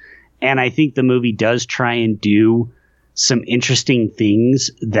this, and I think the movie does try and do some interesting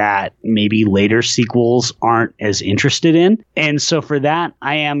things that maybe later sequels aren't as interested in. And so for that,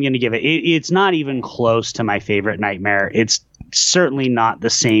 I am going to give it's not even close to my favorite Nightmare. It's certainly not the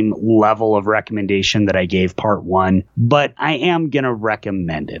same level of recommendation that I gave Part 1, but I am going to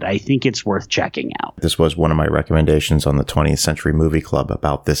recommend it. I think it's worth checking out. This was one of my recommendations on the 20th Century Movie Club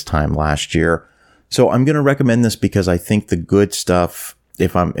about this time last year. So I'm going to recommend this because I think the good stuff,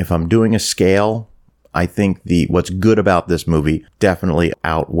 if I'm doing a scale, I think what's good about this movie definitely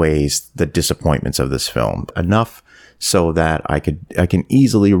outweighs the disappointments of this film enough so that I can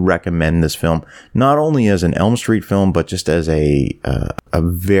easily recommend this film not only as an Elm Street film but just as a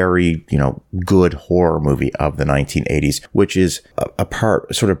very good horror movie of the 1980s, which is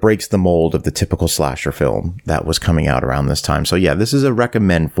sort of breaks the mold of the typical slasher film that was coming out around this time. So yeah, this is a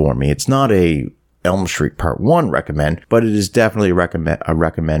recommend for me. It's not a Elm Street Part 1 recommend, but it is definitely a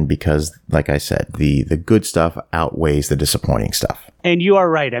recommend because, like I said, the good stuff outweighs the disappointing stuff. And you are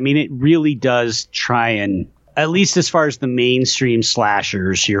right. I mean, it really does try and, at least as far as the mainstream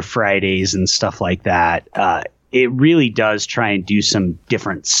slashers, your Fridays and stuff like that, it really does try and do some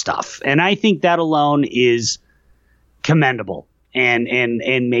different stuff. And I think that alone is commendable and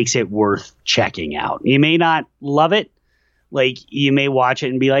makes it worth checking out. You may not love it. Like, you may watch it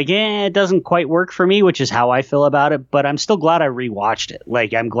and be like, it doesn't quite work for me, which is how I feel about it. But I'm still glad I rewatched it.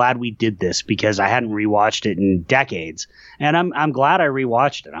 Like, I'm glad we did this because I hadn't rewatched it in decades. And I'm glad I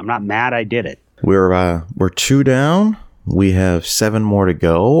rewatched it. I'm not mad I did it. We're 2 down. We have 7 more to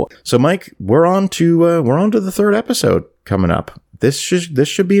go. So, Mike, we're on to the 3rd episode coming up. This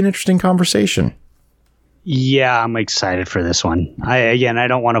should be an interesting conversation. Yeah, I'm excited for this one. I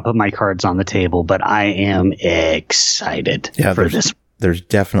don't want to put my cards on the table, but I am excited for this. There's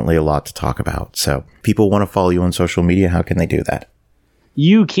definitely a lot to talk about. So people want to follow you on social media. How can they do that?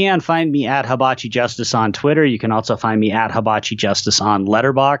 You can find me at Hibachi Justice on Twitter. You can also find me at Hibachi Justice on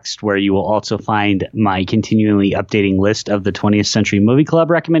Letterboxd, where you will also find my continually updating list of the 20th Century Movie Club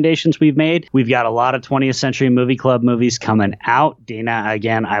recommendations we've made. We've got a lot of 20th Century Movie Club movies coming out. Dana,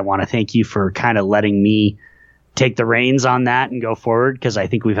 again, I want to thank you for kind of letting me take the reins on that and go forward, because I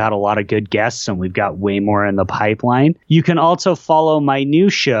think we've had a lot of good guests and we've got way more in the pipeline. You can also follow my new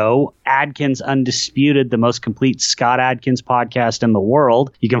show, Adkins Undisputed, the most complete Scott Adkins podcast in the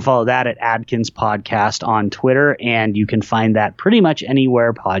world. You can follow that at Adkins Podcast on Twitter, and you can find that pretty much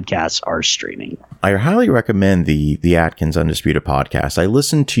anywhere podcasts are streaming. I highly recommend the Adkins Undisputed podcast. I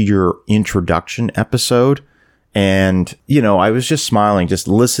listened to your introduction episode, And, I was just smiling, just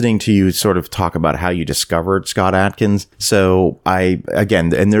listening to you sort of talk about how you discovered Scott Adkins. So and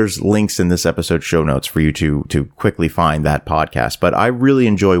there's links in this episode show notes for you to quickly find that podcast. But I really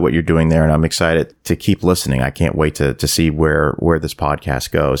enjoy what you're doing there, and I'm excited to keep listening. I can't wait to see where this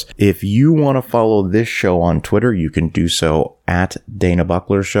podcast goes. If you want to follow this show on Twitter, you can do so at Dana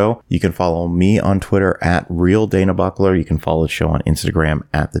Buckler Show. You can follow me on Twitter at Real Dana Buckler. You can follow the show on Instagram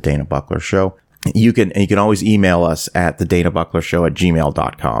at The Dana Buckler Show. You can always email us at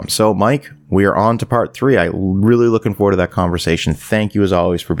thedanabucklershow@gmail.com. So, Mike, we are on to part 3. I'm really looking forward to that conversation. Thank you, as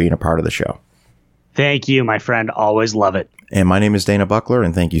always, for being a part of the show. Thank you, my friend. Always love it. And my name is Dana Buckler,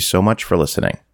 and thank you so much for listening.